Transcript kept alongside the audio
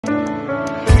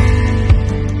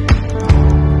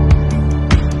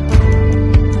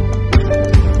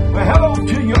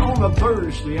on a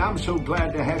Thursday. I'm so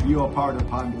glad to have you a part of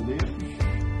Ponder This.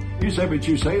 You say, but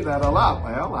you say that a lot.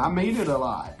 Well, I mean it a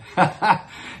lot.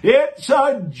 It's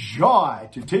a joy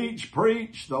to teach,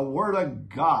 preach the Word of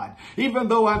God. Even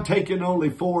though I'm taking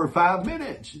only 4 or 5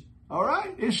 minutes. All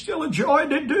right? It's still a joy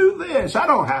to do this. I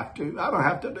don't have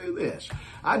to do this.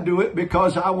 I do it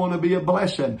because I want to be a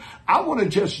blessing. I want to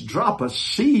just drop a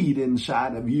seed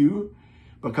inside of you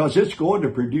because it's going to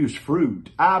produce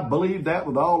fruit. I believe that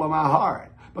with all of my heart.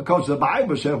 Because the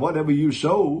Bible says whatever you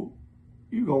sow,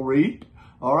 you're going to reap.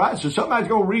 All right? So somebody's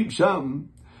going to reap something.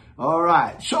 All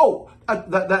right. So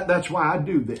that's why I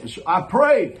do this. I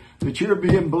pray that you're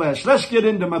being blessed. Let's get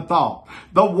into my thought.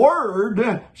 The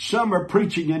word some are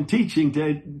preaching and teaching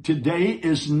today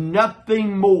is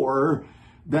nothing more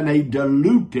than a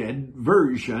diluted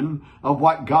version of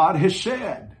what God has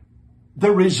said.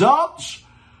 The results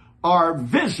are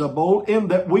visible in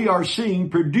that we are seeing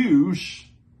produced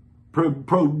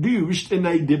in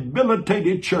a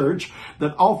debilitated church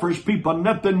that offers people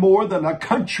nothing more than a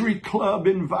country club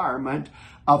environment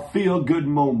of feel-good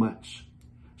moments.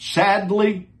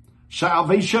 Sadly,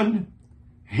 salvation,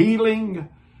 healing,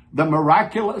 the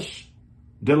miraculous,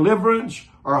 deliverance,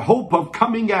 or hope of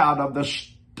coming out of the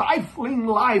stifling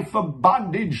life of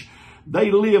bondage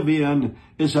they live in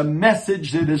is a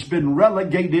message that has been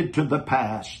relegated to the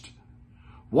past.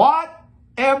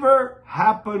 Whatever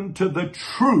happened to the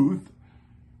truth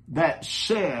that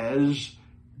says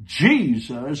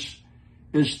Jesus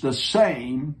is the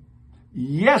same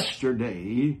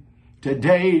yesterday,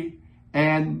 today,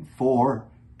 and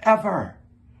forever?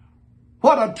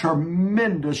 What a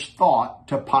tremendous thought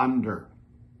to ponder.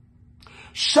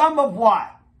 Some of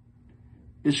what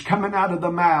is coming out of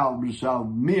the mouths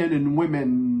of men and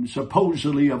women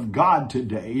supposedly of God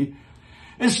today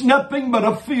is nothing but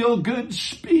a feel-good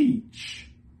speech.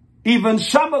 Even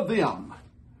some of them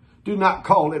do not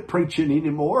call it preaching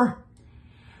anymore.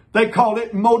 They call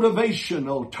it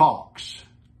motivational talks.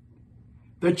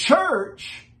 The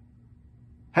church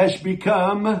has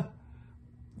become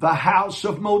the house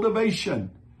of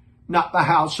motivation, not the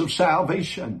house of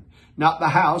salvation, not the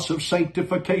house of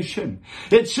sanctification.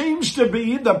 It seems to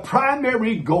be the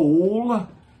primary goal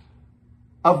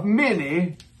of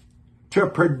many to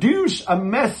produce a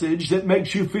message that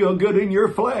makes you feel good in your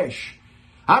flesh.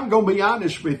 I'm going to be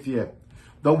honest with you.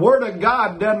 The Word of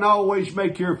God doesn't always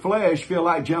make your flesh feel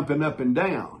like jumping up and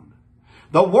down.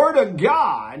 The Word of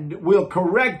God will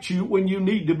correct you when you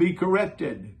need to be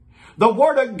corrected. The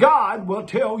Word of God will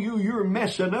tell you you're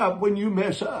messing up when you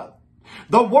mess up.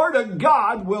 The Word of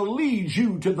God will lead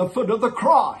you to the foot of the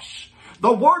cross.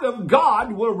 The Word of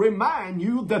God will remind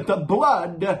you that the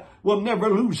blood will never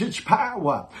lose its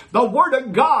power. The Word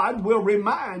of God will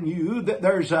remind you that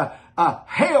there's a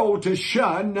hell to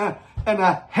shun and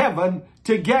a heaven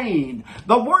to gain.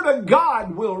 The Word of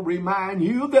God will remind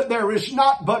you that there is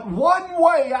not but one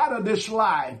way out of this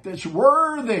life that's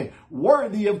worthy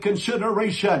of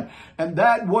consideration. And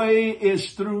that way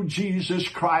is through Jesus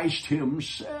Christ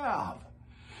Himself.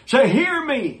 So hear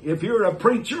me, if you're a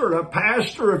preacher or a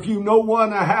pastor, if you know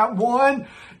one or have one,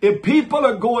 if people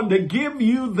are going to give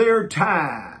you their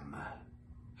time,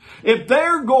 if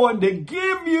they're going to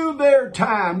give you their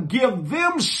time, give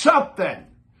them something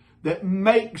that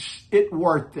makes it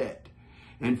worth it.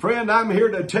 And friend, I'm here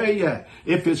to tell you,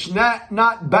 if it's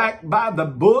not backed by the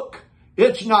book,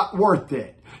 it's not worth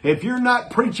it. If you're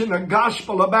not preaching a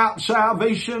gospel about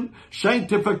salvation,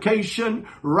 sanctification,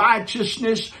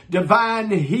 righteousness,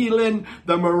 divine healing,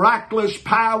 the miraculous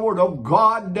power of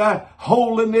God,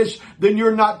 holiness, then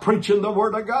you're not preaching the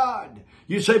Word of God.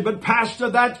 You say, but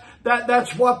Pastor,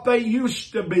 that's what they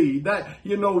used to be.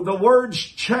 The words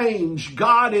change.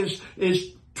 God is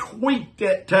tweaked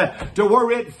it to where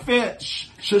it fits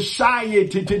society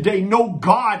today. No,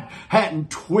 God hadn't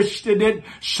twisted it.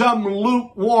 Some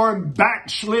lukewarm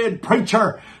backslid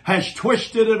preacher has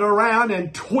twisted it around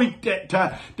and tweaked it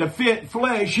to fit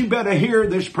flesh. You better hear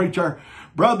this, preacher.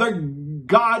 Brother,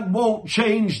 God won't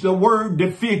change the Word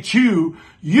to fit you.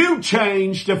 You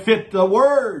change to fit the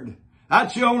Word.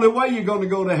 That's the only way you're going to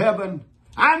go to heaven.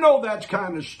 I know that's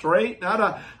kind of straight.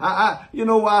 I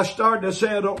started to say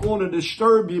I don't want to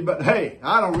disturb you, but hey,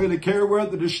 I don't really care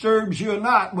whether it disturbs you or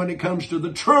not when it comes to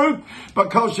the truth,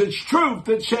 because it's truth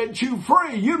that sets you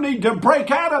free. You need to break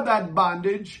out of that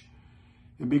bondage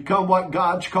and become what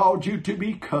God's called you to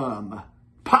become.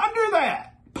 Ponder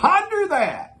that. Ponder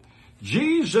that.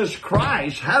 Jesus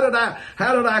Christ, how did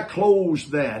I close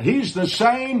that? He's the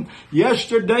same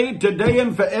yesterday, today,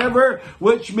 and forever,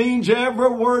 which means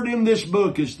every word in this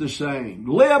book is the same.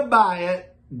 Live by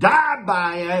it, die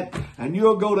by it, and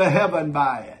you'll go to heaven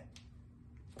by it.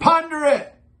 Ponder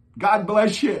it. God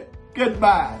bless you.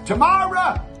 Goodbye.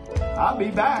 Tomorrow, I'll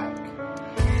be back.